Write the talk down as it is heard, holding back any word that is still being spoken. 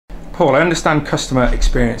Paul, I understand customer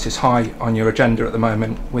experience is high on your agenda at the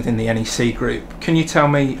moment within the NEC group. Can you tell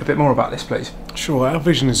me a bit more about this, please? Sure. Our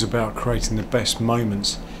vision is about creating the best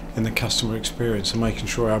moments in the customer experience and making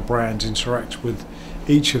sure our brands interact with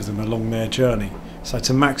each of them along their journey. So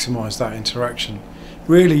to maximise that interaction,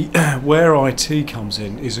 really where IT comes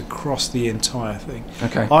in is across the entire thing.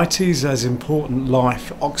 Okay. IT is as important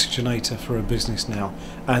life oxygenator for a business now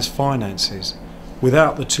as finance is.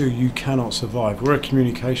 Without the two, you cannot survive. We're a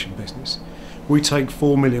communication business. We take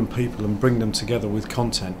 4 million people and bring them together with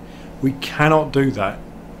content. We cannot do that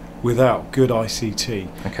without good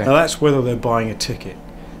ICT. Okay. Now that's whether they're buying a ticket.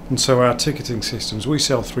 And so our ticketing systems, we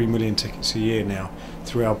sell 3 million tickets a year now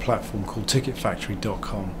through our platform called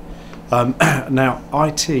ticketfactory.com. Now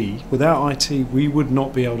IT, without IT, we would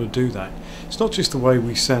not be able to do that. It's not just the way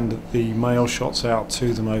we send the mail shots out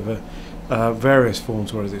to them over various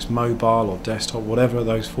forms, whether it's mobile or desktop, whatever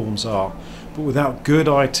those forms are. But without good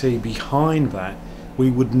IT behind that, we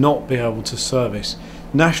would not be able to service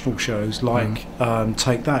national shows like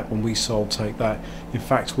Take That. When we sold Take That, in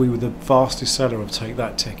fact, we were the fastest seller of Take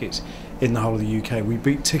That tickets in the whole of the UK. We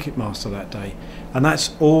beat Ticketmaster that day, and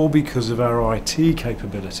that's all because of our IT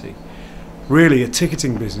capability. Really, a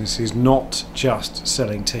ticketing business is not just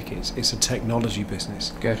selling tickets, it's a technology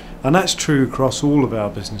business. Good. And that's true across all of our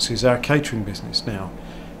businesses. Our catering business now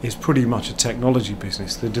is pretty much a technology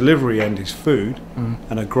business. The delivery end is food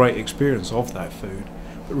and a great experience of that food.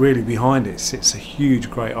 But really behind it sits a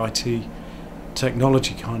huge, great IT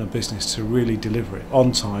technology kind of business to really deliver it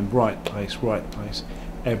on time, right place,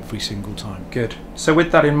 every single time. Good. So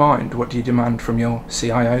with that in mind, what do you demand from your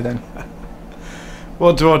CIO then?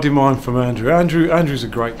 What do I demand from Andrew? Andrew's a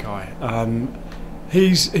great guy.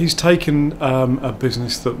 He's taken a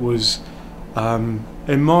business that was,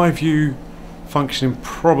 in my view, functioning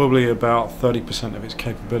probably about 30% of its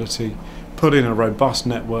capability, put in a robust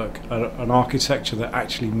network, an architecture that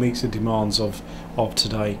actually meets the demands of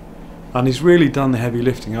today. And he's really done the heavy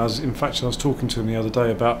lifting. In fact, I was talking to him the other day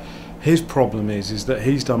about his problem is that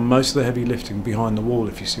he's done most of the heavy lifting behind the wall,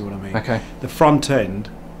 if you see what I mean. Okay. The front end,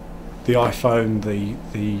 the iPhone,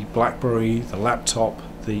 the BlackBerry, the laptop,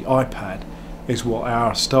 the iPad is what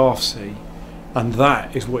our staff see, and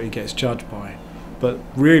that is what he gets judged by. But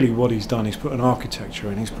really what he's done is put an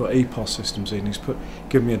architecture in, he's put EPOS systems in,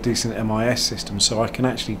 given me a decent MIS system so I can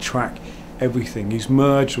actually track everything. He's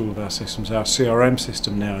merged all of our systems. Our CRM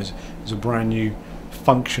system now is a brand new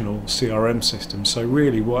functional CRM system. So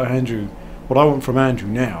really what I want from Andrew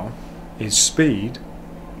now is speed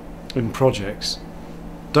in projects.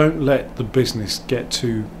 Don't let the business get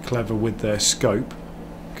too clever with their scope,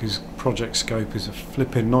 because project scope is a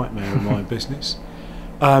flipping nightmare in my business.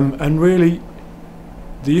 And really,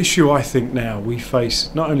 the issue I think now we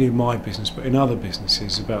face, not only in my business but in other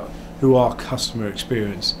businesses, about who our customer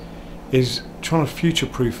experience is trying to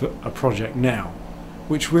future-proof a project now,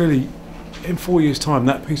 which really, in 4 years' time,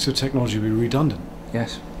 that piece of technology will be redundant.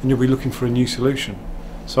 Yes. And you'll be looking for a new solution.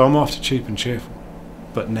 So I'm after cheap and cheerful,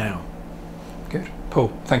 but now. Good.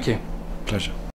 Paul, thank you. Pleasure.